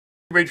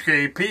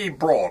WHKP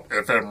brought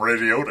FM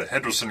radio to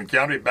Henderson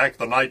County back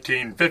in the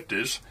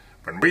 1950s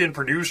when we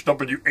introduced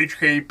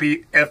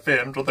WHKP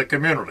FM to the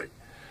community.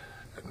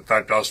 In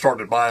fact, I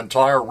started my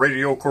entire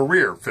radio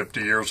career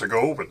 50 years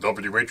ago with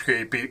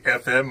WHKP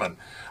FM, and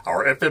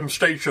our FM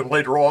station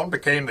later on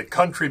became the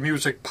country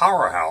music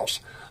powerhouse,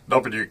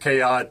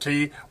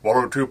 WKIT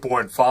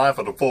 102.5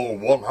 at a full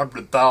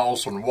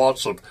 100,000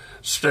 watts of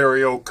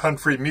stereo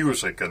country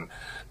music, and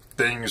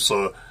things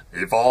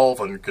evolve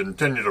and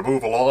continue to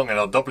move along, and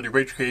now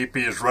WHKP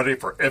is ready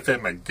for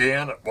FM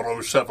again at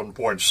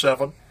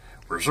 107.7.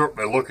 We're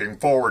certainly looking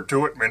forward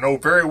to it. We know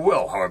very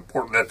well how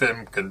important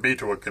FM can be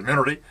to a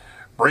community,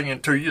 bringing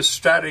to you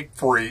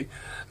static-free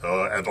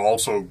and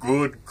also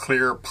good,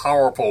 clear,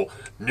 powerful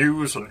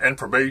news and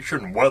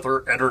information,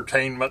 weather,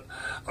 entertainment,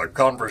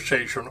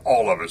 conversation,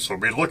 all of it. So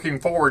be looking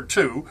forward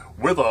to,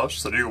 with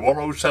us, the new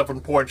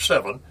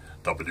 107.7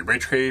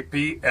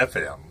 WHKP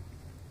FM.